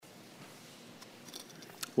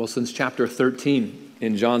Well, since chapter 13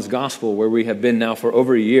 in John's Gospel, where we have been now for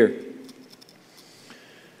over a year,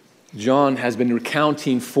 John has been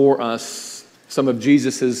recounting for us some of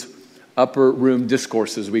Jesus's upper room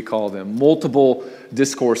discourses, we call them, multiple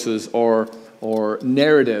discourses or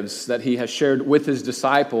narratives that he has shared with his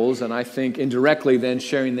disciples, and I think indirectly then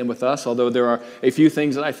sharing them with us, although there are a few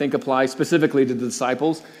things that I think apply specifically to the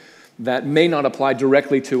disciples that may not apply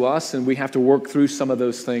directly to us, and we have to work through some of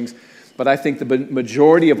those things. But I think the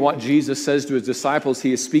majority of what Jesus says to his disciples,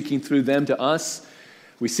 he is speaking through them to us.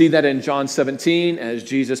 We see that in John 17 as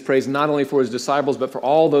Jesus prays not only for his disciples, but for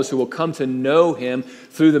all those who will come to know him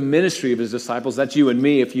through the ministry of his disciples. That's you and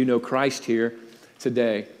me if you know Christ here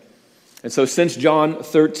today. And so since John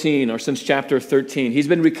 13, or since chapter 13, he's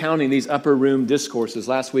been recounting these upper room discourses.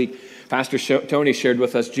 Last week, Pastor Tony shared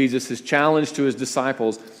with us Jesus' challenge to his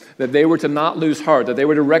disciples that they were to not lose heart, that they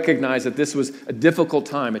were to recognize that this was a difficult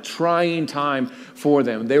time, a trying time for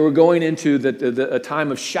them. They were going into a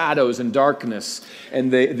time of shadows and darkness,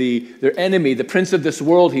 and their enemy, the prince of this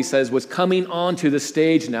world, he says, was coming onto the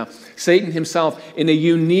stage now. Satan himself, in a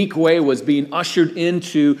unique way, was being ushered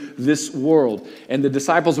into this world, and the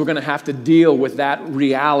disciples were going to have to deal with that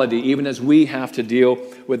reality, even as we have to deal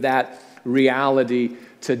with that reality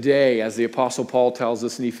today, as the Apostle Paul tells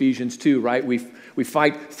us in Ephesians 2, right? We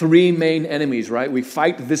fight three main enemies, right? We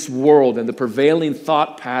fight this world and the prevailing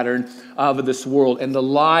thought pattern of this world and the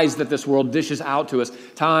lies that this world dishes out to us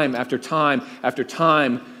time after time after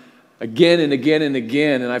time, again and again and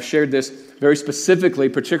again. And I've shared this very specifically,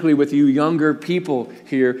 particularly with you younger people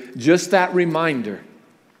here, just that reminder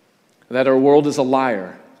that our world is a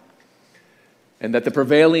liar, and that the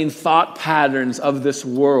prevailing thought patterns of this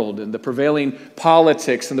world and the prevailing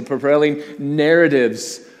politics and the prevailing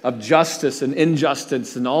narratives of justice and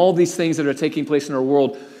injustice and all these things that are taking place in our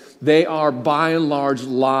world, they are by and large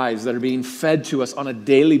lies that are being fed to us on a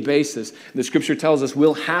daily basis. The scripture tells us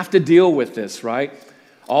we'll have to deal with this, right?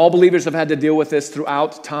 All believers have had to deal with this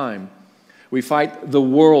throughout time. We fight the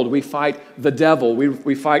world. We fight the devil.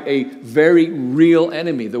 We fight a very real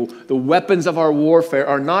enemy. The weapons of our warfare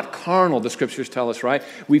are not carnal, the scriptures tell us, right?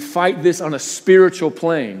 We fight this on a spiritual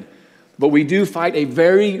plane. But we do fight a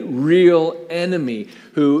very real enemy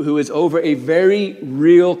who is over a very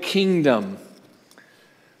real kingdom.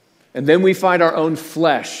 And then we fight our own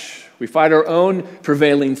flesh. We fight our own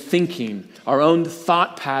prevailing thinking, our own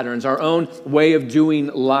thought patterns, our own way of doing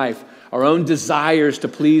life, our own desires to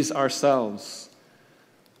please ourselves.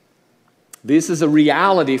 This is a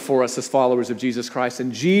reality for us as followers of Jesus Christ.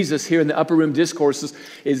 And Jesus here in the upper room discourses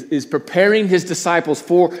is preparing his disciples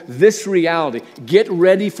for this reality. Get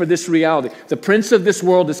ready for this reality. The prince of this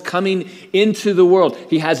world is coming into the world.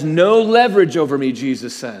 He has no leverage over me,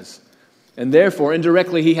 Jesus says. And therefore,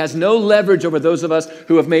 indirectly, he has no leverage over those of us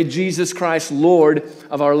who have made Jesus Christ Lord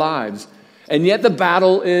of our lives. And yet the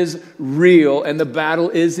battle is real, and the battle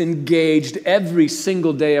is engaged every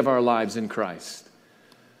single day of our lives in Christ.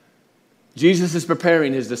 Jesus is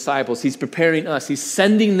preparing his disciples. He's preparing us. He's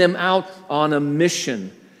sending them out on a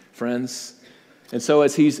mission, friends. And so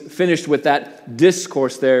as he's finished with that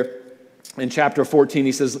discourse there in chapter 14,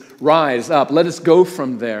 he says, rise up, let us go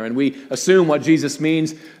from there. And we assume what Jesus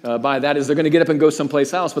means by that is they're going to get up and go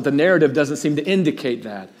someplace else, but the narrative doesn't seem to indicate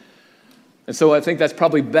that. And so I think that's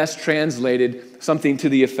probably best translated something to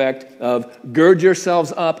the effect of gird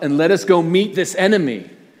yourselves up and let us go meet this enemy.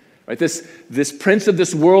 Right? This prince of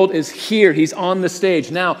this world is here. He's on the stage.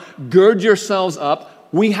 Now, gird yourselves up.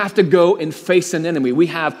 We have to go and face an enemy. We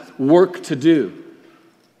have work to do.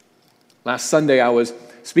 Last Sunday, I was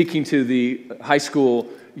speaking to the high school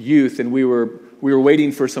youth, and we were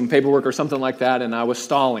waiting for some paperwork or something like that, and I was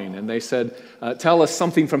stalling. And they said, tell us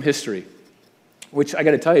something from history. Which I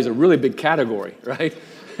got to tell you is a really big category, right?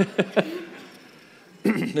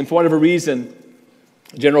 And for whatever reason,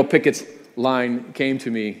 General Pickett's line came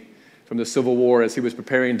to me from the Civil War as he was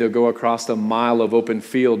preparing to go across a mile of open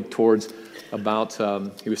field towards about,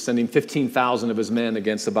 he was sending 15,000 of his men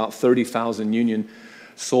against about 30,000 Union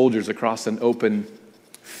soldiers across an open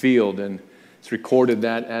field. And it's recorded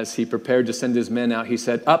that as he prepared to send his men out, he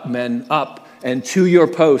said, up men, up, and to your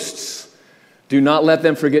posts. Do not let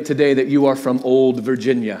them forget today that you are from old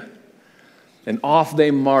Virginia. And off they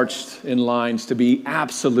marched in lines to be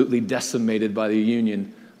absolutely decimated by the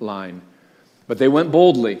Union line. But they went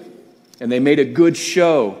boldly, and they made a good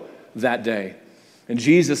show that day. And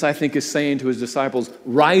Jesus, I think, is saying to his disciples,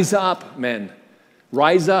 rise up, men.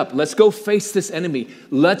 Rise up. Let's go face this enemy.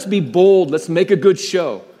 Let's be bold. Let's make a good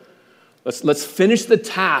show. Let's finish the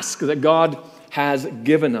task that God has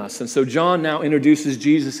given us. And so John now introduces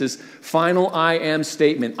Jesus' final I am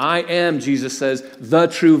statement. I am, Jesus says, the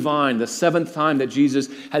true vine. The seventh time that Jesus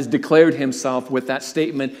has declared himself with that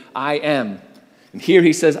statement, I am. And here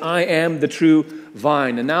he says, I am the true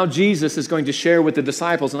vine. And now Jesus is going to share with the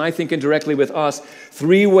disciples, and I think indirectly with us,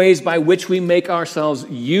 3 ways by which we make ourselves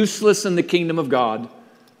useless in the kingdom of God,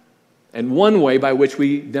 and 1 way by which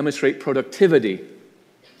we demonstrate productivity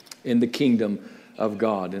in the kingdom of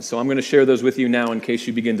God. And so I'm going to share those with you now in case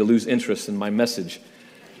you begin to lose interest in my message.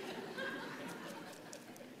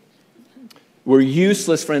 We're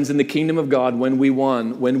useless, friends, in the kingdom of God when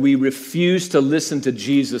we refuse to listen to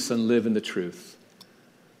Jesus and live in the truth.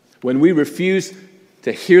 When we refuse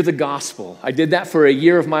to hear the gospel. I did that for a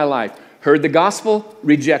year of my life. Heard the gospel,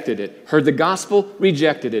 rejected it. Heard the gospel,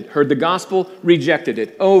 rejected it. Heard the gospel, rejected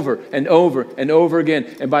it. Over and over and over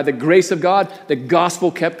again. And by the grace of God, the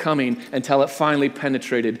gospel kept coming until it finally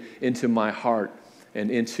penetrated into my heart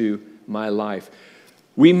and into my life.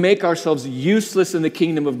 We make ourselves useless in the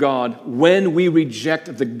kingdom of God when we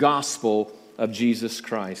reject the gospel of Jesus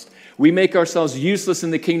Christ. We make ourselves useless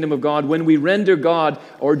in the kingdom of God when we render God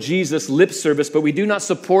or Jesus lip service, but we do not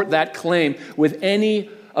support that claim with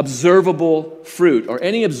any observable fruit or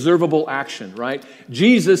any observable action, right?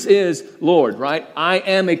 Jesus is Lord, right? I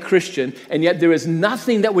am a Christian, and yet there is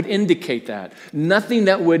nothing that would indicate that. Nothing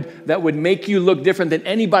that would make you look different than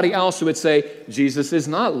anybody else who would say, Jesus is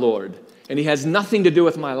not Lord, and he has nothing to do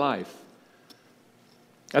with my life.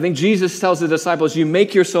 I think Jesus tells the disciples, you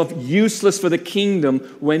make yourself useless for the kingdom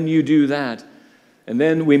when you do that. And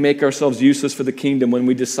then we make ourselves useless for the kingdom when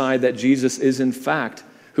we decide that Jesus is in fact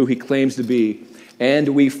who he claims to be. And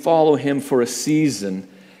we follow him for a season,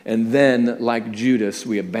 and then, like Judas,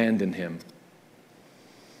 we abandon him.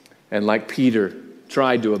 And like Peter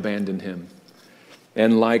tried to abandon him.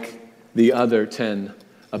 And like the other 10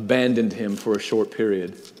 abandoned him for a short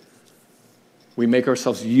period. We make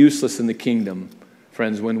ourselves useless in the kingdom,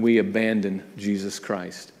 friends, when we abandon Jesus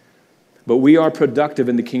Christ. But we are productive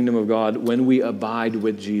in the kingdom of God when we abide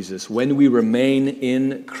with Jesus, when we remain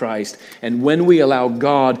in Christ, and when we allow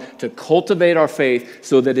God to cultivate our faith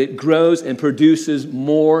so that it grows and produces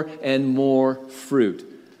more and more fruit.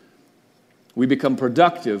 We become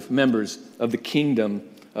productive members of the kingdom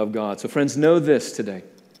of God. So friends, know this today.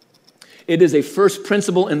 It is a first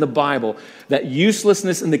principle in the Bible that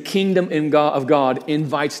uselessness in the kingdom of God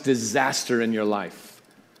invites disaster in your life.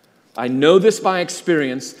 I know this by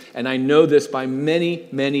experience, and I know this by many,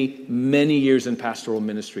 many, many years in pastoral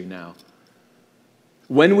ministry now.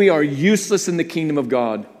 When we are useless in the kingdom of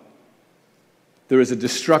God, there is a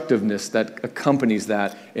destructiveness that accompanies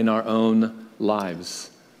that in our own lives.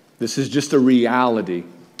 This is just a reality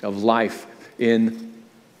of life in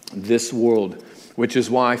this world, which is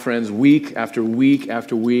why, friends, week after week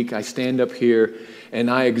after week, I stand up here and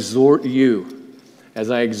I exhort you, as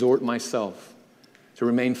I exhort myself, to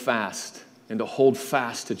remain fast and to hold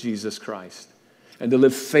fast to Jesus Christ and to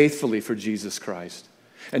live faithfully for Jesus Christ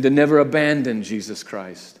and to never abandon Jesus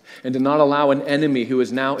Christ and to not allow an enemy who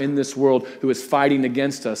is now in this world, who is fighting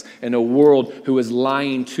against us, and a world who is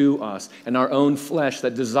lying to us, and our own flesh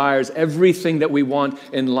that desires everything that we want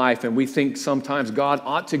in life, and we think sometimes God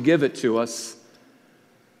ought to give it to us,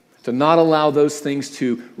 to not allow those things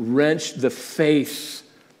to wrench the faith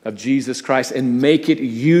of Jesus Christ and make it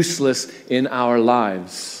useless in our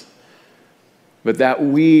lives. But that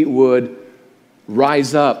we would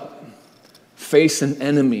rise up, face an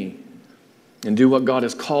enemy, and do what God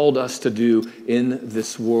has called us to do in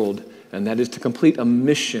this world, and that is to complete a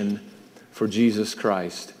mission for Jesus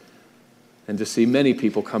Christ and to see many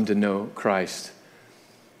people come to know Christ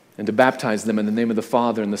and to baptize them in the name of the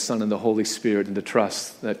Father and the Son and the Holy Spirit, and to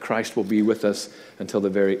trust that Christ will be with us until the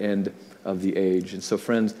very end of the age. And so,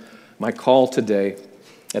 friends, my call today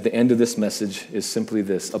at the end of this message is simply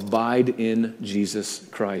this: abide in Jesus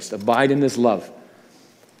Christ. Abide in his love.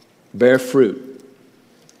 Bear fruit.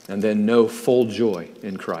 And then know full joy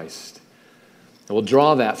in Christ. And we'll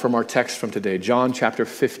draw that from our text from today, John chapter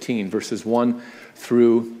 15, verses 1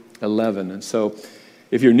 through 11. And so,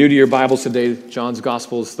 if you're new to your Bibles today, John's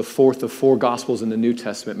Gospel is the fourth of 4 Gospels in the New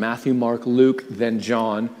Testament: Matthew, Mark, Luke, then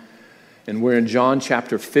John. And we're in John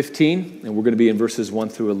chapter 15, and we're going to be in verses 1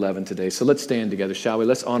 through 11 today. So let's stand together, shall we?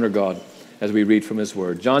 Let's honor God as we read from his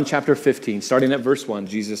word. John chapter 15, starting at verse 1,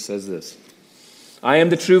 Jesus says this: I am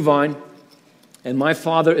the true vine, and my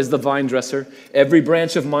Father is the vine dresser. Every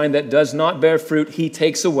branch of mine that does not bear fruit, he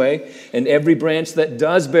takes away. And every branch that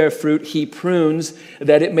does bear fruit, he prunes,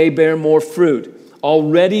 that it may bear more fruit.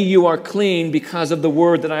 Already you are clean because of the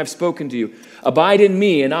word that I have spoken to you. Abide in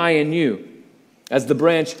me, and I in you. As the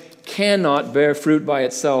branch cannot bear fruit by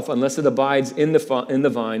itself unless it abides in the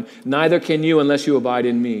vine. Neither can you unless you abide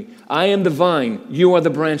in me. I am the vine, you are the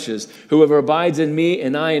branches. Whoever abides in me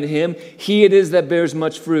and I in him, he it is that bears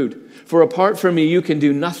much fruit. For apart from me you can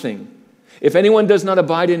do nothing. If anyone does not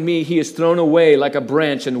abide in me, he is thrown away like a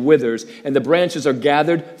branch and withers, and the branches are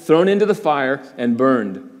gathered, thrown into the fire, and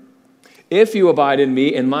burned. If you abide in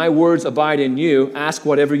me and my words abide in you, ask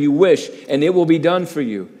whatever you wish, and it will be done for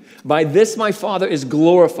you. By this my Father is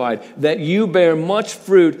glorified, that you bear much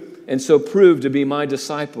fruit and so prove to be my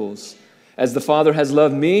disciples. As the Father has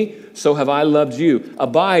loved me, so have I loved you.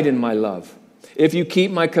 Abide in my love. If you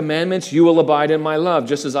keep my commandments, you will abide in my love,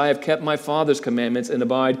 just as I have kept my Father's commandments and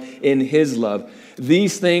abide in his love.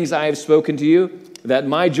 These things I have spoken to you, that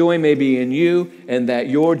my joy may be in you and that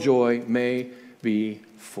your joy may be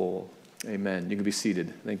full. Amen. You can be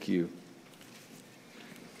seated. Thank you.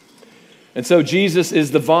 And so Jesus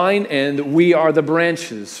is the vine and we are the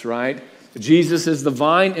branches, right? Jesus is the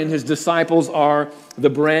vine and his disciples are the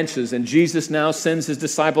branches. And Jesus now sends his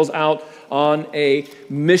disciples out on a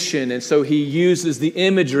mission. And so he uses the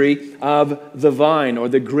imagery of the vine or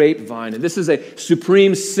the grapevine. And this is a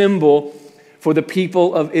supreme symbol for the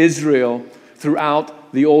people of Israel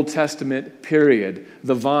throughout the Old Testament period.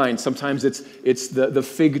 The vine, sometimes it's the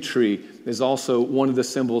fig tree is also one of the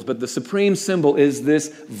symbols. But the supreme symbol is this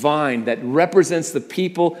vine that represents the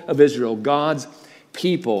people of Israel, God's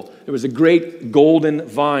people. There was a great golden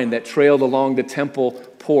vine that trailed along the temple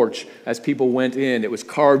porch as people went in. It was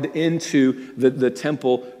carved into the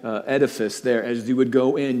temple edifice there. As you would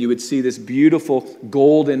go in, you would see this beautiful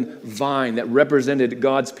golden vine that represented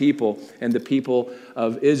God's people and the people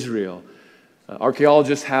of Israel.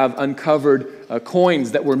 Archaeologists have uncovered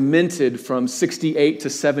coins that were minted from 68 to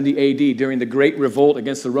 70 AD during the Great Revolt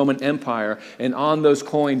against the Roman Empire. And on those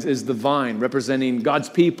coins is the vine representing God's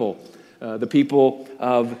people, the people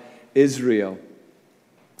of Israel.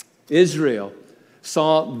 Israel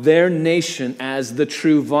saw their nation as the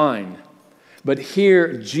true vine. But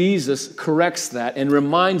here, Jesus corrects that and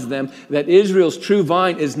reminds them that Israel's true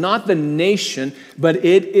vine is not the nation, but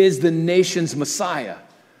it is the nation's Messiah.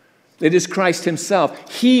 It is Christ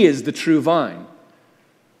himself. He is the true vine.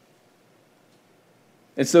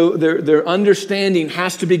 And so their understanding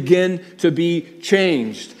has to begin to be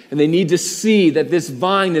changed. And they need to see that this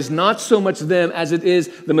vine is not so much them as it is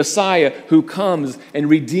the Messiah who comes and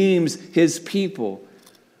redeems his people.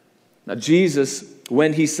 Now, Jesus,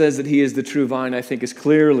 when he says that he is the true vine, I think is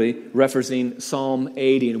clearly referencing Psalm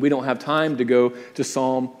 80. And we don't have time to go to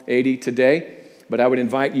Psalm 80 today, but I would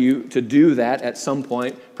invite you to do that at some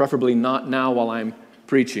point, preferably not now while I'm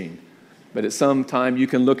preaching. But at some time you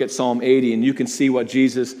can look at Psalm 80 and you can see what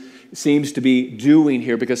Jesus seems to be doing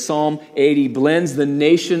here, because Psalm 80 blends the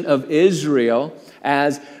nation of Israel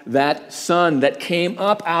as that son that came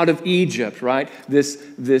up out of Egypt, right?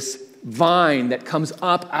 This vine that comes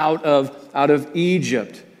up out of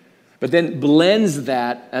Egypt, but then blends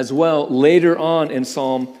that as well later on in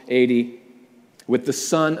Psalm 80 with the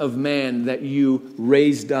Son of Man that you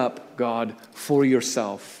raised up, God, for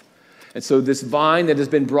yourself. And so this vine that has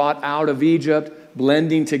been brought out of Egypt,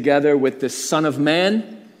 blending together with the Son of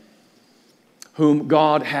Man, whom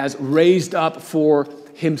God has raised up for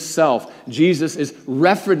himself. Jesus is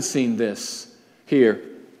referencing this here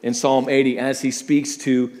in Psalm 80 as he speaks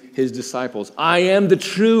to his disciples. I am the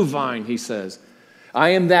true vine, he says. I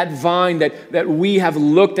am that vine that we have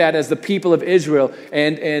looked at as the people of Israel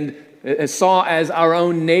and saw as our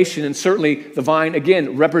own nation. And certainly the vine,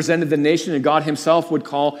 again, represented the nation, and God himself would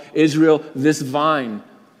call Israel this vine.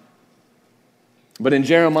 But in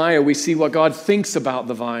Jeremiah, we see what God thinks about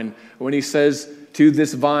the vine when he says to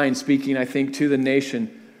this vine, speaking, I think, to the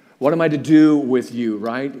nation, what am I to do with you,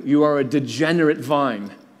 right? You are a degenerate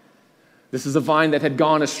vine. This is a vine that had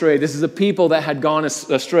gone astray. This is a people that had gone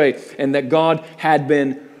astray, and that God had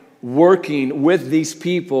been working with these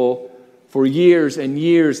people for years and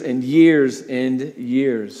years and years and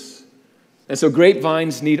years. And so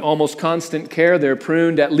grapevines need almost constant care. They're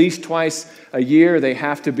pruned at least twice a year. They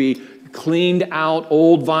have to be cleaned out.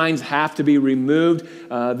 Old vines have to be removed.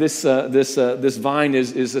 This vine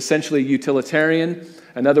is essentially utilitarian.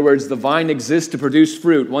 In other words, the vine exists to produce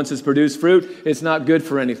fruit. Once it's produced fruit, it's not good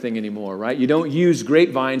for anything anymore, right? You don't use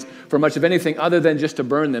grapevines for much of anything other than just to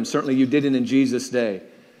burn them. Certainly you didn't in Jesus' day.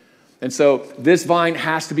 And so this vine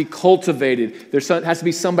has to be cultivated. There has to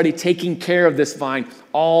be somebody taking care of this vine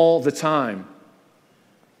all the time.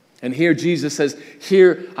 And here Jesus says,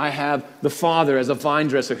 here I have the Father as a vine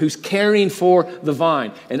dresser who's caring for the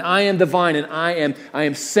vine. And I am the vine, and I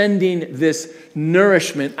am sending this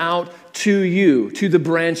nourishment out to you, to the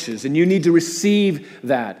branches. And you need to receive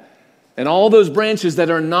that. And all those branches that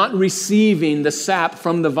are not receiving the sap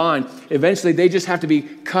from the vine, eventually they just have to be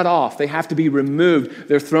cut off. They have to be removed.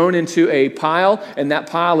 They're thrown into a pile, and that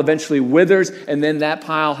pile eventually withers, and then that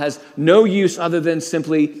pile has no use other than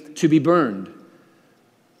simply to be burned.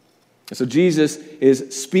 And so Jesus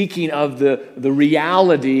is speaking of the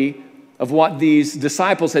reality of what these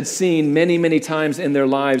disciples had seen many, many times in their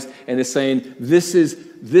lives, and is saying, this is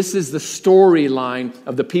the storyline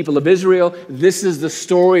of the people of Israel. This is the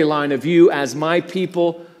storyline of you as my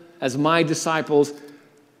people, as my disciples.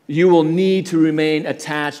 You will need to remain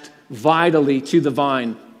attached vitally to the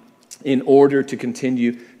vine in order to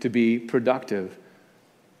continue to be productive.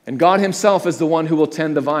 And God himself is the one who will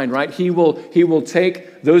tend the vine, right? He will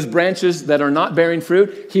take those branches that are not bearing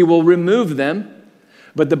fruit. He will remove them.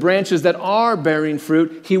 But the branches that are bearing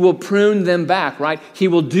fruit, he will prune them back, right? He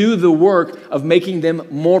will do the work of making them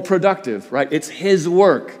more productive, right? It's his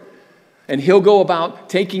work. And he'll go about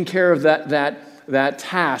taking care of that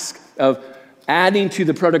task of adding to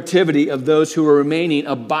the productivity of those who are remaining,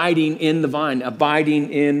 abiding in the vine,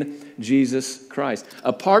 abiding in Jesus Christ.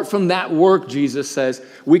 Apart from that work, Jesus says,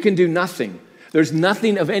 we can do nothing. There's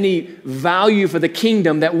nothing of any value for the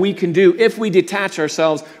kingdom that we can do if we detach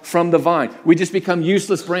ourselves from the vine. We just become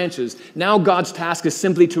useless branches. Now God's task is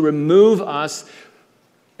simply to remove us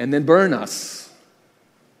and then burn us.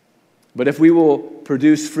 But if we will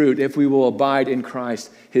produce fruit, if we will abide in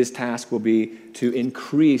Christ, his task will be to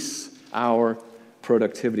increase our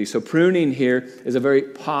productivity. So pruning here is a very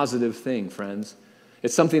positive thing, friends.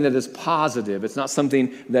 It's something that is positive. It's not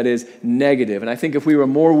something that is negative. And I think if we were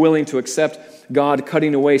more willing to accept God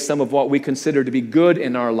cutting away some of what we consider to be good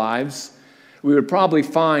in our lives, we would probably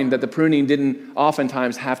find that the pruning didn't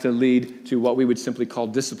oftentimes have to lead to what we would simply call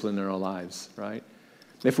discipline in our lives, right?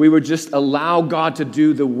 If we would just allow God to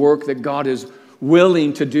do the work that God is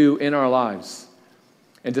willing to do in our lives,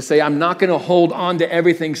 and to say, I'm not going to hold on to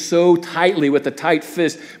everything so tightly with a tight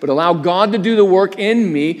fist, but allow God to do the work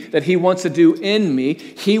in me that he wants to do in me.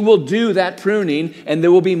 He will do that pruning, and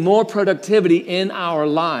there will be more productivity in our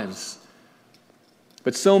lives.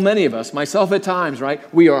 But so many of us, myself at times,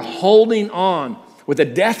 right, we are holding on with a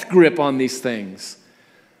death grip on these things.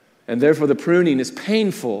 And therefore the pruning is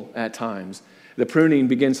painful at times. The pruning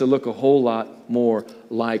begins to look a whole lot more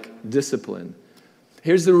like discipline.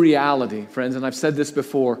 Here's the reality, friends, and I've said this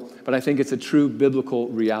before, but I think it's a true biblical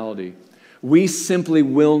reality. We simply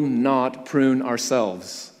will not prune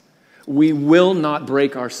ourselves. We will not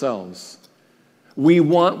break ourselves. We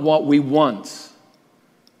want what we want.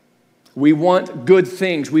 We want good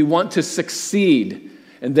things. We want to succeed.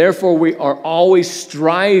 And therefore, we are always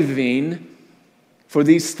striving for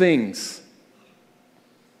these things.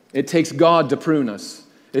 It takes God to prune us.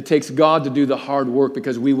 It takes God to do the hard work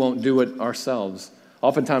because we won't do it ourselves.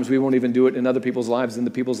 Oftentimes, we won't even do it in other people's lives, in the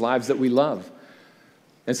people's lives that we love.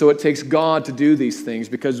 And so it takes God to do these things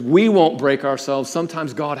because we won't break ourselves.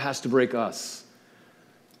 Sometimes God has to break us.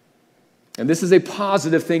 And this is a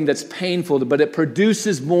positive thing that's painful, but it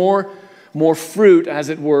produces more fruit, as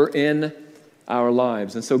it were, in our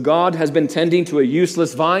lives. And so God has been tending to a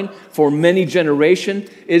useless vine for many generations.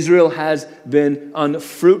 Israel has been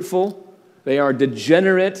unfruitful. They are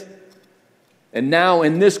degenerate. And now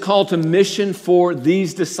in this call to mission for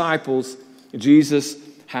these disciples, Jesus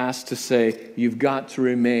has to say, you've got to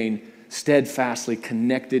remain steadfastly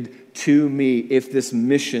connected to me if this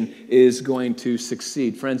mission is going to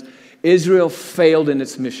succeed. Friends, Israel failed in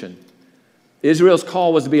its mission. Israel's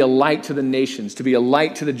call was to be a light to the nations, to be a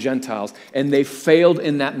light to the Gentiles, and they failed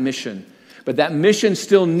in that mission. But that mission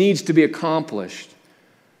still needs to be accomplished.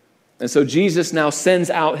 And so Jesus now sends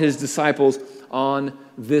out his disciples on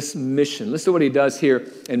this mission. Listen to what he does here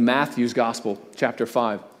in Matthew's Gospel, chapter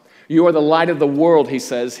 5. You are the light of the world, he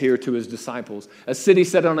says here to his disciples. A city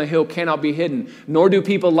set on a hill cannot be hidden, nor do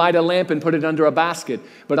people light a lamp and put it under a basket,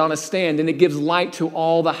 but on a stand, and it gives light to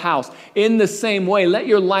all the house. In the same way, let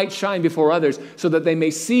your light shine before others, so that they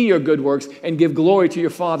may see your good works and give glory to your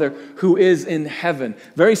Father who is in heaven.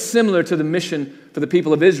 Very similar to the mission for the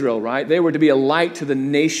people of Israel, right? They were to be a light to the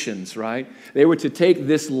nations, right? They were to take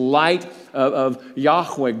this light of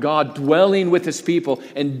Yahweh, God dwelling with his people,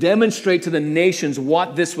 and demonstrate to the nations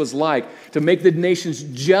what this was like, to make the nations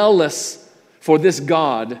jealous for this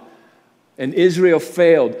God. And Israel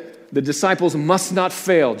failed. The disciples must not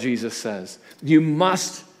fail, Jesus says. You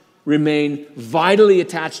must remain vitally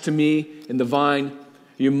attached to me in the vine.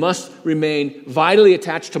 You must remain vitally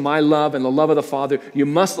attached to my love and the love of the Father. You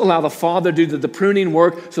must allow the Father to do the pruning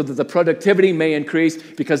work so that the productivity may increase,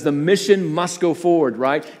 because the mission must go forward,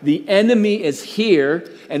 right? The enemy is here,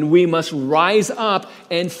 and we must rise up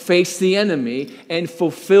and face the enemy and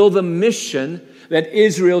fulfill the mission that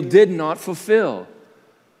Israel did not fulfill.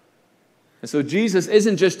 And so Jesus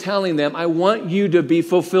isn't just telling them, I want you to be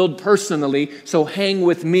fulfilled personally, so hang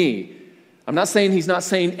with me. I'm not saying he's not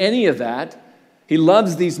saying any of that. He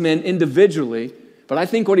loves these men individually, but I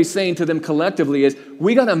think what he's saying to them collectively is,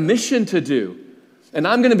 we got a mission to do, and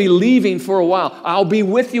I'm going to be leaving for a while. I'll be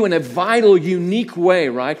with you in a vital, unique way,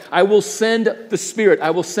 right? I will send the Spirit. I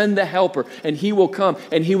will send the Helper, and He will come,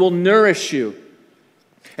 and He will nourish you.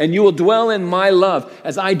 And you will dwell in my love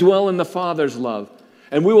as I dwell in the Father's love.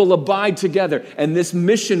 And we will abide together, and this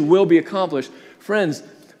mission will be accomplished. Friends,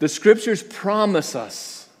 the Scriptures promise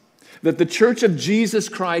us that the Church of Jesus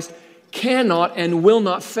Christ cannot and will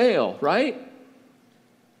not fail, right?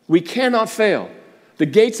 We cannot fail. The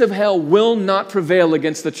gates of hell will not prevail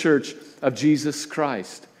against the Church of Jesus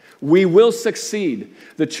Christ. We will succeed.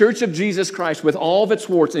 The Church of Jesus Christ, with all of its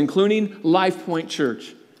warts, including Life Point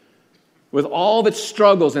Church, with all of its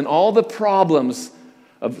struggles and all the problems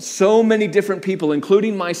of so many different people,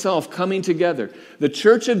 including myself, coming together, the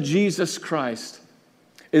Church of Jesus Christ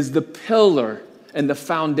is the pillar and the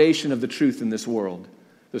foundation of the truth in this world,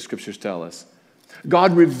 the Scriptures tell us.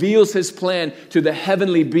 God reveals His plan to the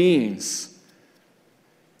heavenly beings.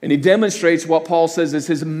 And He demonstrates what Paul says is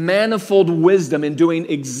His manifold wisdom in doing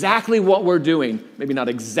exactly what we're doing. Maybe not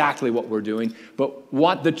exactly what we're doing, but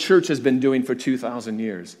what the church has been doing for 2,000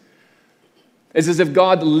 years. It's as if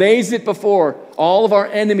God lays it before all of our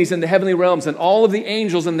enemies in the heavenly realms and all of the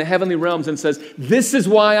angels in the heavenly realms and says, this is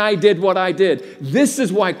why I did what I did. This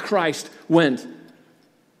is why Christ went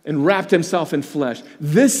and wrapped Himself in flesh.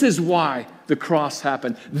 This is why the cross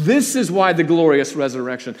happened. This is why the glorious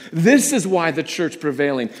resurrection. This is why the church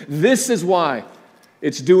prevailing. This is why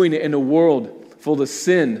it's doing it in a world full of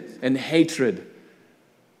sin and hatred.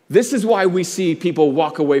 This is why we see people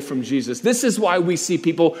walk away from Jesus. This is why we see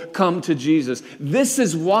people come to Jesus. This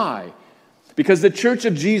is why. Because the Church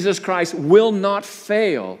of Jesus Christ will not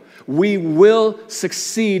fail. We will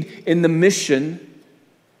succeed in the mission,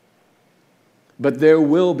 but there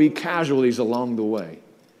will be casualties along the way.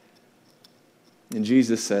 And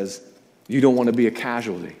Jesus says, you don't want to be a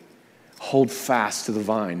casualty. Hold fast to the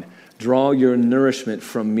vine. Draw your nourishment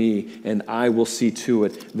from me, and I will see to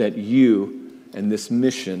it that you and this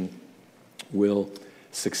mission will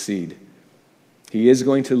succeed. He is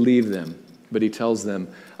going to leave them, but He tells them,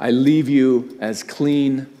 I leave you as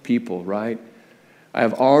clean people, right? I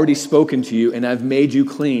have already spoken to you, and I've made you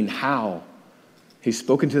clean. How? He's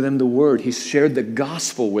spoken to them the word. He's shared the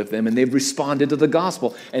gospel with them, and they've responded to the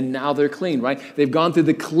gospel, and now they're clean, right? They've gone through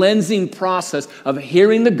the cleansing process of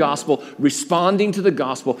hearing the gospel, responding to the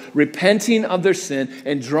gospel, repenting of their sin,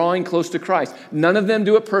 and drawing close to Christ. None of them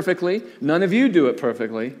do it perfectly. None of you do it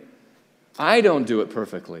perfectly. I don't do it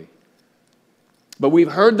perfectly. But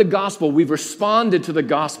we've heard the gospel, we've responded to the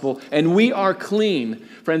gospel, and we are clean.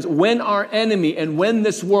 Friends, when our enemy and when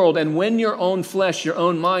this world and when your own flesh, your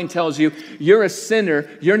own mind tells you you're a sinner,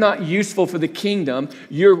 you're not useful for the kingdom,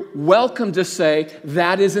 you're welcome to say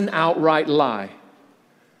that is an outright lie.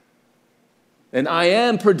 And I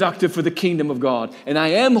am productive for the kingdom of God, and I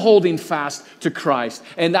am holding fast to Christ,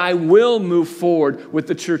 and I will move forward with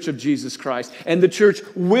the Church of Jesus Christ, and the church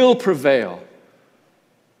will prevail.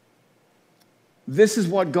 This is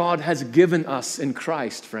what God has given us in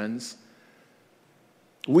Christ, friends.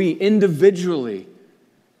 We individually,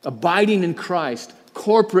 abiding in Christ,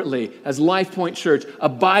 corporately as Life Point Church,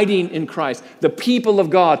 abiding in Christ, the people of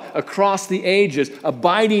God across the ages,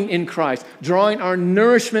 abiding in Christ, drawing our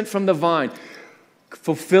nourishment from the vine,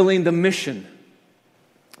 fulfilling the mission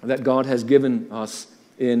that God has given us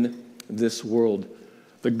in this world.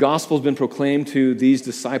 The gospel has been proclaimed to these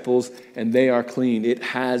disciples, and they are clean. It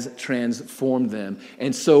has transformed them.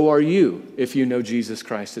 And so are you, if you know Jesus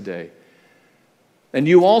Christ today. And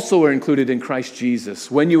you also are included in Christ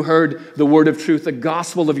Jesus. When you heard the word of truth, the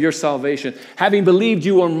gospel of your salvation, having believed,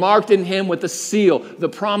 you were marked in Him with the seal, the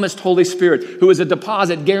promised Holy Spirit, who is a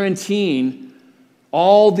deposit guaranteeing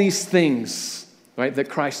all these things, right, that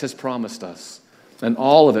Christ has promised us. And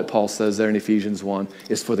all of it, Paul says there in Ephesians 1,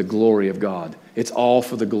 is for the glory of God. It's all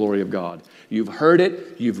for the glory of God. You've heard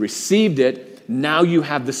it. You've received it. Now you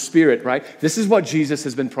have the Spirit, right? This is what Jesus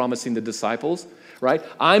has been promising the disciples, right?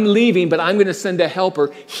 I'm leaving, but I'm going to send a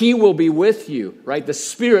helper. He will be with you, right? The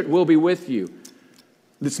Spirit will be with you.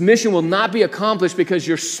 This mission will not be accomplished because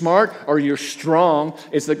you're smart or you're strong.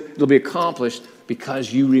 It'll be accomplished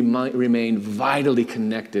Because you remain vitally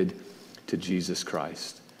connected to Jesus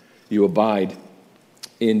Christ. You abide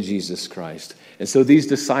in Jesus Christ. And so these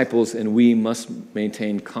disciples and we must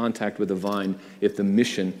maintain contact with the vine if the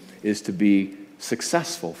mission is to be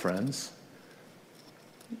successful, friends.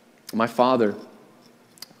 My father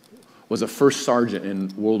was a first sergeant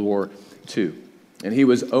in World War II. And he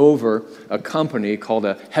was over a company called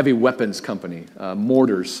a heavy weapons company,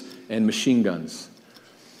 mortars and machine guns.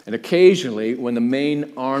 And occasionally, when the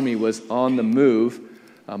main army was on the move,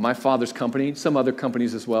 my father's company, some other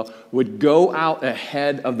companies as well, would go out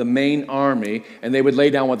ahead of the main army, and they would lay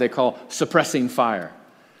down what they call suppressing fire,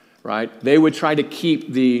 right? They would try to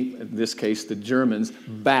keep in this case, the Germans,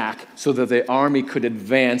 back so that the army could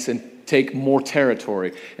advance and take more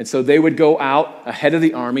territory. And so they would go out ahead of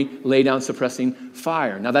the army, lay down suppressing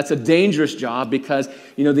fire. Now that's a dangerous job because,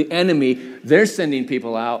 the enemy, they're sending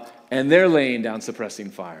people out and they're laying down suppressing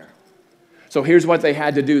fire. So here's what they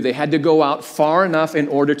had to do. They had to go out far enough in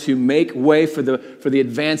order to make way for the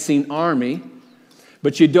advancing army.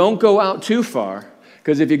 But you don't go out too far,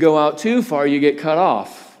 because if you go out too far, you get cut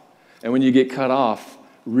off. And when you get cut off,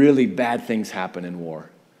 really bad things happen in war.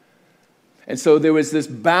 And so there was this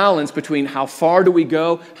balance between how far do we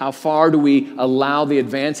go, how far do we allow the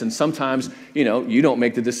advance, and sometimes, you don't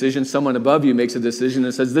make the decision, someone above you makes a decision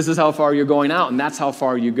and says, this is how far you're going out, and that's how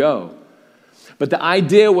far you go. But the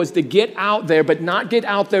idea was to get out there, but not get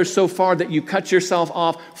out there so far that you cut yourself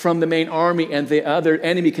off from the main army and the other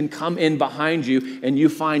enemy can come in behind you and you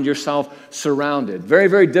find yourself surrounded. Very,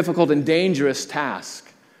 very difficult and dangerous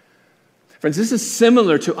task. Friends, this is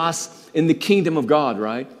similar to us in the kingdom of God,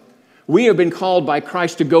 right? We have been called by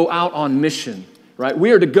Christ to go out on mission, right?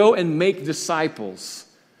 We are to go and make disciples.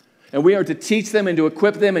 And we are to teach them and to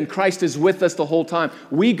equip them, and Christ is with us the whole time.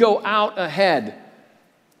 We go out ahead,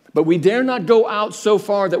 but we dare not go out so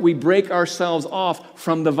far that we break ourselves off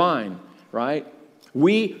from the vine, right?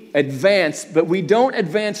 We advance, but we don't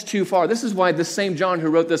advance too far. This is why the same John who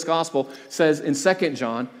wrote this gospel says in 2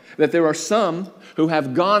 John that there are some who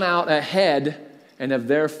have gone out ahead and have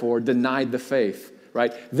therefore denied the faith.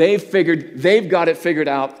 Right? They've got it figured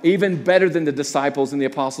out even better than the disciples and the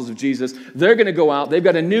apostles of Jesus. They're going to go out. They've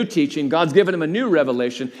got a new teaching. God's given them a new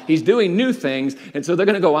revelation. He's doing new things. And so they're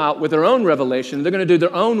going to go out with their own revelation. They're going to do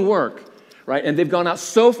their own work. Right? And they've gone out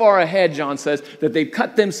so far ahead, John says, that they've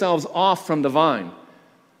cut themselves off from the vine.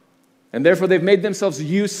 And therefore they've made themselves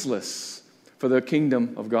useless for the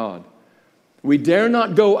kingdom of God. We dare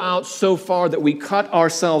not go out so far that we cut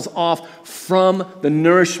ourselves off from the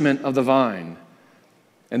nourishment of the vine.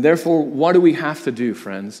 And therefore, what do we have to do,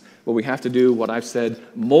 friends? Well, we have to do what I've said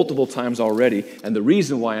multiple times already. And the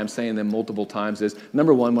reason why I'm saying them multiple times is,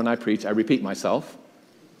 number one, when I preach, I repeat myself.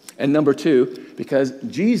 And number two, because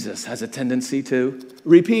Jesus has a tendency to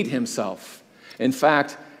repeat himself. In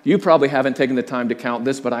fact, you probably haven't taken the time to count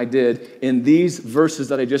this, but I did. In these verses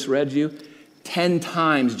that I just read you, 10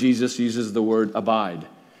 times Jesus uses the word abide.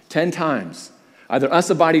 10 times. Either us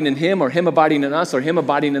abiding in him, or him abiding in us, or him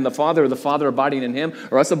abiding in the Father, or the Father abiding in him,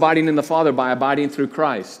 or us abiding in the Father by abiding through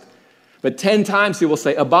Christ. But 10 times he will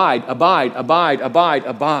say, abide, abide, abide, abide,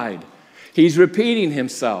 abide. He's repeating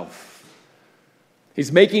himself.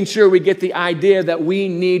 He's making sure we get the idea that we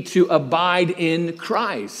need to abide in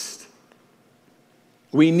Christ.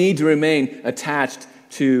 We need to remain attached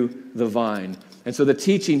to the vine. And so the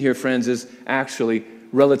teaching here, friends, is actually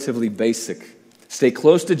relatively basic. Stay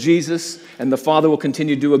close to Jesus, and the Father will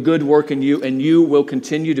continue to do a good work in you, and you will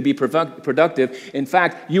continue to be productive. In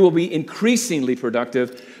fact, you will be increasingly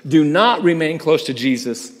productive. Do not remain close to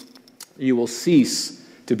Jesus. You will cease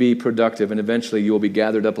to be productive, and eventually you will be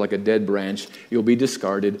gathered up like a dead branch. You'll be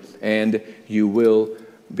discarded, and you will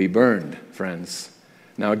be burned, friends.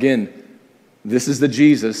 Now again, this is the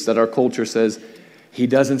Jesus that our culture says he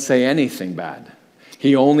doesn't say anything bad.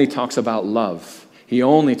 He only talks about love. He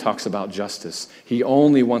only talks about justice. He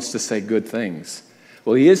only wants to say good things.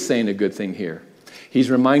 Well, he is saying a good thing here. He's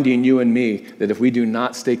reminding you and me that if we do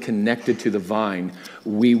not stay connected to the vine,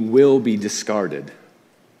 we will be discarded.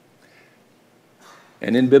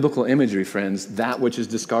 And in biblical imagery, friends, that which is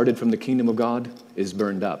discarded from the kingdom of God is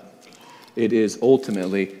burned up. It is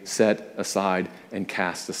ultimately set aside and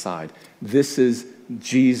cast aside. This is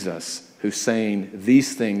Jesus who's saying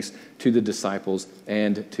these things to the disciples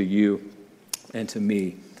and to you and to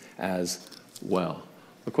me as well.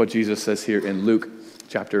 Look what Jesus says here in Luke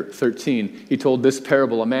chapter 13. He told this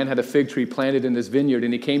parable. A man had a fig tree planted in his vineyard,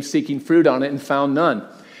 and he came seeking fruit on it and found none.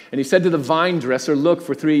 And he said to the vine dresser, look,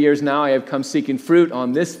 for 3 years now I have come seeking fruit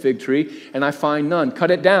on this fig tree, and I find none.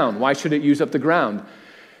 Cut it down. Why should it use up the ground?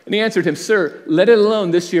 And he answered him, Sir, let it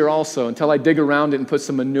alone this year also, until I dig around it and put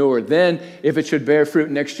some manure. Then, if it should bear fruit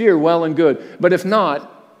next year, well and good. But if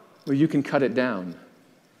not, well, you can cut it down.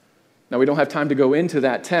 Now, we don't have time to go into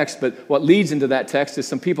that text, but what leads into that text is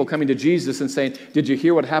some people coming to Jesus and saying, did you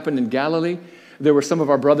hear what happened in Galilee? There were some of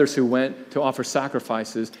our brothers who went to offer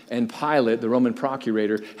sacrifices, and Pilate, the Roman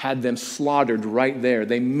procurator, had them slaughtered right there.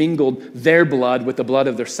 They mingled their blood with the blood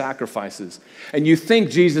of their sacrifices. And you think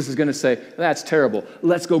Jesus is going to say, that's terrible.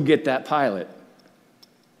 Let's go get that Pilate.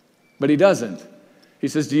 But he doesn't. He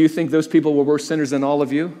says, do you think those people were worse sinners than all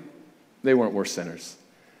of you? They weren't worse sinners.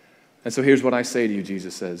 And so here's what I say to you,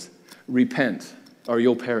 Jesus says, repent, or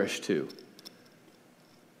you'll perish too.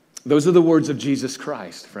 Those are the words of Jesus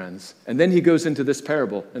Christ, friends. And then he goes into this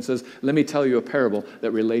parable and says, let me tell you a parable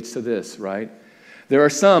that relates to this, right? There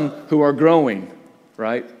are some who are growing,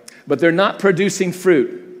 right? But they're not producing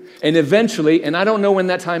fruit. And eventually, and I don't know when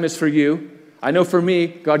that time is for you. I know for me,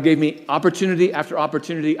 God gave me opportunity after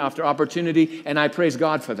opportunity after opportunity, and I praise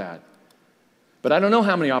God for that. But I don't know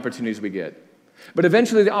how many opportunities we get. But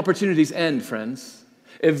eventually the opportunities end, friends.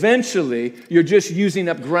 Eventually, you're just using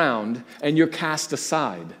up ground and you're cast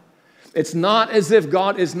aside. It's not as if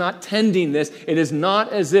God is not tending this. It is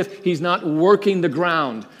not as if he's not working the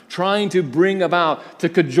ground, trying to bring about, to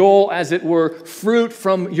cajole, as it were, fruit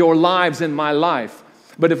from your lives and my life.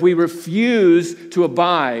 But if we refuse to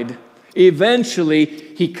abide, eventually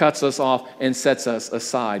he cuts us off and sets us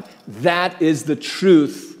aside. That is the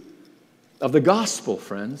truth of the gospel,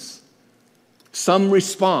 friends. Some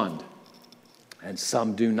respond, and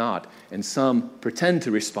some do not. And some pretend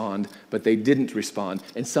to respond, but they didn't respond.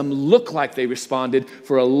 And some look like they responded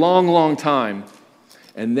for a long, long time.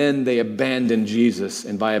 And then they abandon Jesus.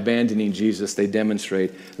 And by abandoning Jesus, they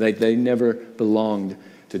demonstrate that they never belonged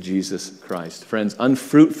to Jesus Christ. Friends,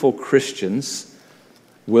 unfruitful Christians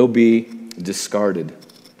will be discarded.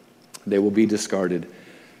 They will be discarded.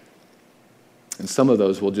 And some of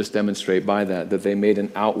those will just demonstrate by that they made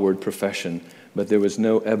an outward profession, but there was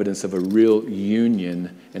no evidence of a real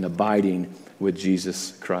union and abiding with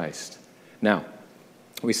Jesus Christ. Now,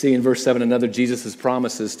 we see in verse 7 another Jesus'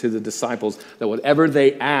 promises to the disciples that whatever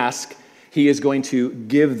they ask, he is going to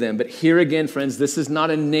give them. But here again, friends, this is not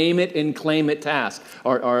a name it and claim it task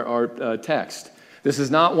or text. This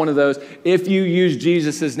is not one of those, if you use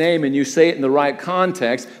Jesus' name and you say it in the right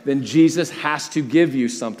context, then Jesus has to give you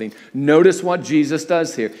something. Notice what Jesus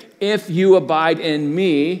does here. If you abide in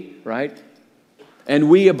me, right?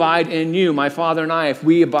 And we abide in you, my Father and I, if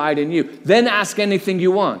we abide in you, then ask anything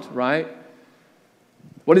you want, right?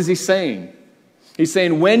 What is he saying? He's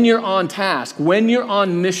saying when you're on task, when you're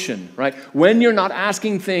on mission, right? When you're not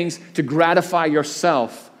asking things to gratify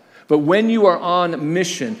yourself, but when you are on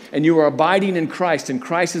mission and you are abiding in Christ and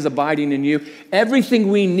Christ is abiding in you, everything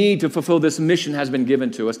we need to fulfill this mission has been given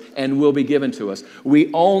to us and will be given to us.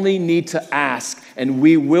 We only need to ask and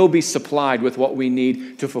we will be supplied with what we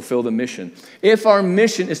need to fulfill the mission. If our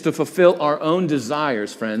mission is to fulfill our own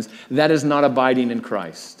desires, friends, that is not abiding in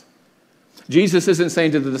Christ. Jesus isn't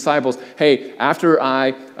saying to the disciples, hey, after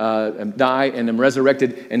I die and am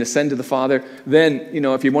resurrected and ascend to the Father, then,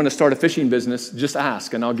 if you want to start a fishing business, just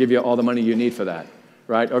ask and I'll give you all the money you need for that,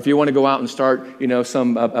 right? Or if you want to go out and start,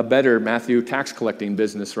 a better Matthew tax collecting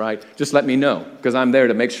business, right? Just let me know because I'm there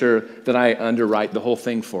to make sure that I underwrite the whole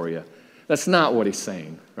thing for you. That's not what he's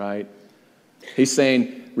saying, right? He's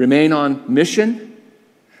saying, remain on mission,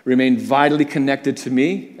 remain vitally connected to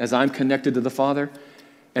me as I'm connected to the Father,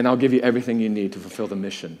 and I'll give you everything you need to fulfill the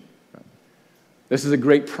mission. This is a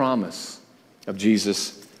great promise of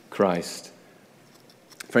Jesus Christ.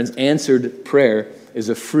 Friends, answered prayer is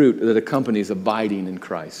a fruit that accompanies abiding in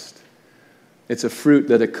Christ. It's a fruit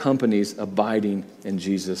that accompanies abiding in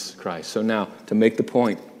Jesus Christ. So now, to make the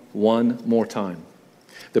point one more time,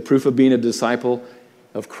 the proof of being a disciple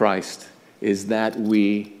of Christ is that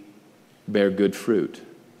we bear good fruit.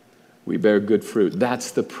 We bear good fruit.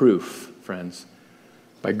 That's the proof, friends.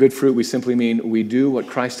 By good fruit, we simply mean we do what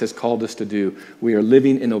Christ has called us to do. We are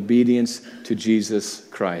living in obedience to Jesus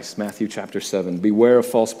Christ. Matthew chapter 7. Beware of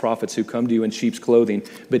false prophets who come to you in sheep's clothing,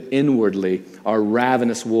 but inwardly are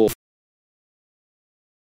ravenous wolves.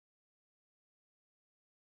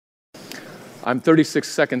 I'm 36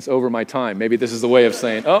 seconds over my time. Maybe this is the way of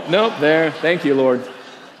saying, oh, no, there. Thank you, Lord.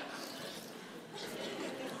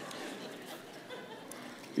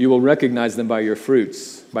 You will recognize them by your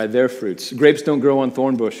fruits, by their fruits. Grapes don't grow on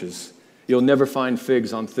thorn bushes. You'll never find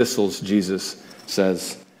figs on thistles, Jesus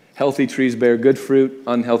says. Healthy trees bear good fruit.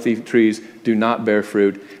 Unhealthy trees do not bear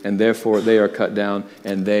fruit, and therefore they are cut down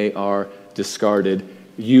and they are discarded.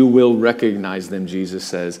 You will recognize them, Jesus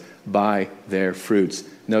says, by their fruits.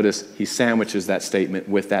 Notice he sandwiches that statement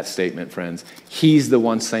with that statement, friends. He's the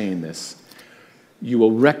one saying this. You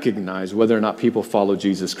will recognize whether or not people follow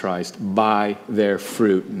Jesus Christ by their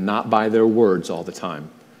fruit, not by their words all the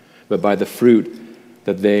time, but by the fruit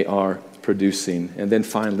that they are producing. And then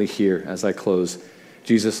finally here, as I close,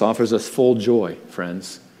 Jesus offers us full joy,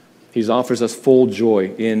 friends. He offers us full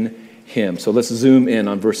joy in him. So let's zoom in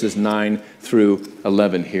on verses 9 through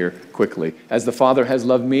 11 here quickly. As the Father has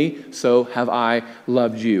loved me, so have I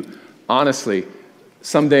loved you. Honestly,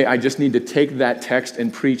 someday I just need to take that text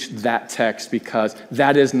and preach that text, because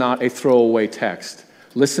that is not a throwaway text.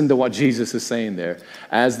 Listen to what Jesus is saying there.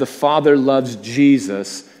 As the Father loves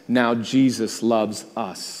Jesus, now Jesus loves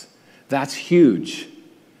us. That's huge.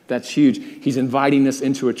 That's huge. He's inviting us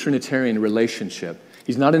into a Trinitarian relationship.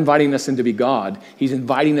 He's not inviting us in to be God. He's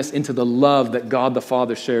inviting us into the love that God the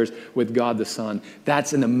Father shares with God the Son.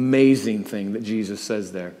 That's an amazing thing that Jesus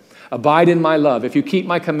says there. Abide in my love. If you keep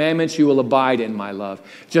my commandments, you will abide in my love,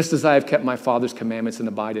 just as I have kept my Father's commandments and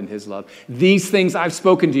abide in his love. These things I've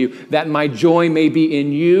spoken to you, that my joy may be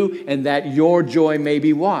in you and that your joy may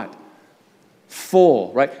be what?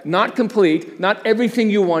 Full, right? Not complete, not everything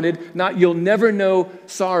you wanted, you'll never know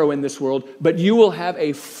sorrow in this world, but you will have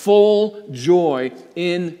a full joy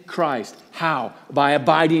in Christ. How? By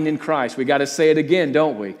abiding in Christ. We got to say it again,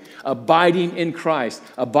 don't we? Abiding in Christ.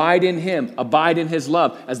 Abide in him. Abide in his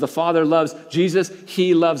love. As the Father loves Jesus,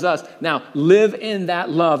 he loves us. Now, live in that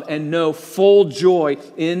love and know full joy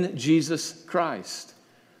in Jesus Christ.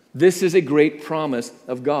 This is a great promise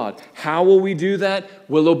of God. How will we do that?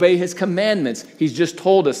 We'll obey his commandments. He's just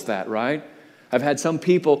told us that, right? I've had some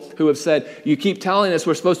people who have said, you keep telling us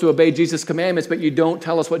we're supposed to obey Jesus' commandments, but you don't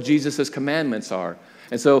tell us what Jesus' commandments are.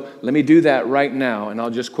 And so let me do that right now, and I'll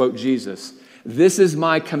just quote Jesus. This is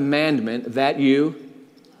my commandment, that you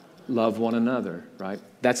love one another, right?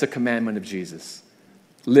 That's a commandment of Jesus.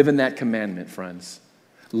 Live in that commandment, friends.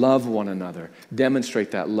 Love one another.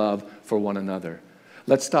 Demonstrate that love for one another.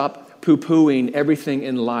 Let's stop poo-pooing everything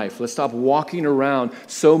in life. Let's stop walking around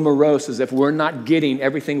so morose as if we're not getting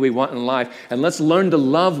everything we want in life. And let's learn to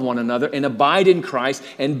love one another and abide in Christ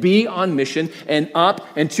and be on mission and up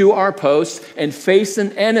and to our posts and face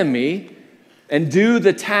an enemy and do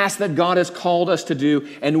the task that God has called us to do.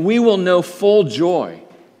 And we will know full joy.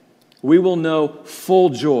 We will know full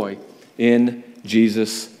joy in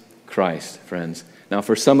Jesus Christ, friends. Now,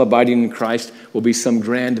 for some, abiding in Christ will be some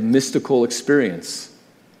grand mystical experience.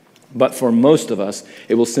 But for most of us,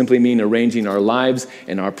 it will simply mean arranging our lives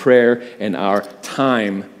and our prayer and our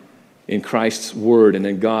time in Christ's word and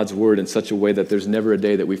in God's word in such a way that there's never a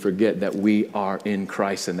day that we forget that we are in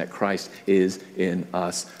Christ and that Christ is in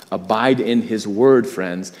us. Abide in his word,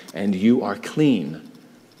 friends, and you are clean.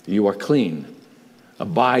 You are clean.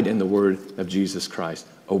 Abide in the word of Jesus Christ.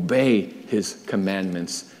 Obey his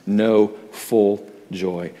commandments. Know full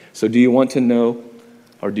joy. So do you want to know,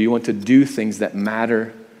 or do you want to do things that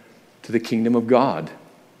matter to the kingdom of God?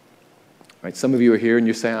 Right? Some of you are here and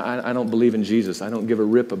you say, I don't believe in Jesus. I don't give a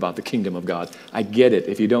rip about the kingdom of God. I get it.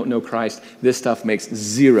 If you don't know Christ, this stuff makes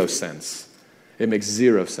zero sense. It makes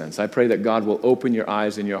zero sense. I pray that God will open your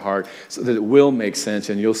eyes and your heart so that it will make sense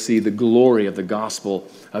and you'll see the glory of the gospel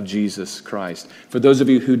of Jesus Christ. For those of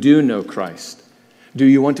you who do know Christ, do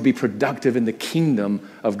you want to be productive in the kingdom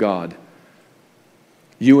of God?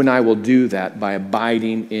 You and I will do that by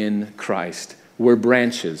abiding in Christ. We're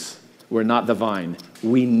branches. We're not the vine.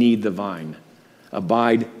 We need the vine.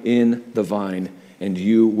 Abide in the vine, and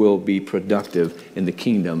you will be productive in the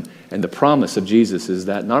kingdom. And the promise of Jesus is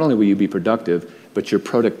that not only will you be productive, but your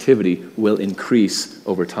productivity will increase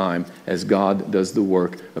over time as God does the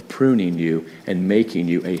work of pruning you and making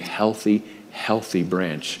you a healthy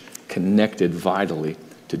branch connected vitally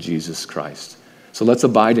to Jesus Christ. So let's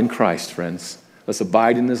abide in Christ, friends. Let's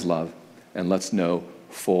abide in his love, and let's know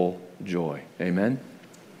full joy. Amen?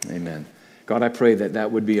 Amen. God, I pray that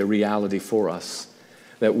that would be a reality for us,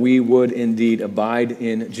 that we would indeed abide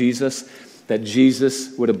in Jesus, that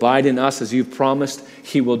Jesus would abide in us as you've promised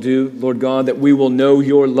he will do, Lord God, that we will know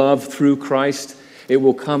your love through Christ. It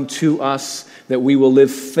will come to us, that we will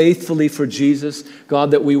live faithfully for Jesus.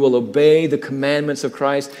 God, that we will obey the commandments of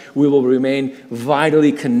Christ. We will remain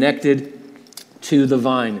vitally connected to the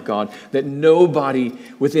vine, God, that nobody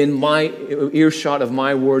within my earshot of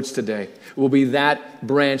my words today will be that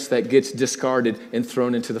branch that gets discarded and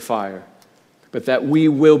thrown into the fire, but that we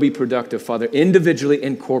will be productive, Father, individually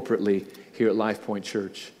and corporately here at Life Point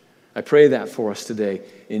Church. I pray that for us today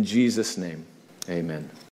in Jesus' name. Amen.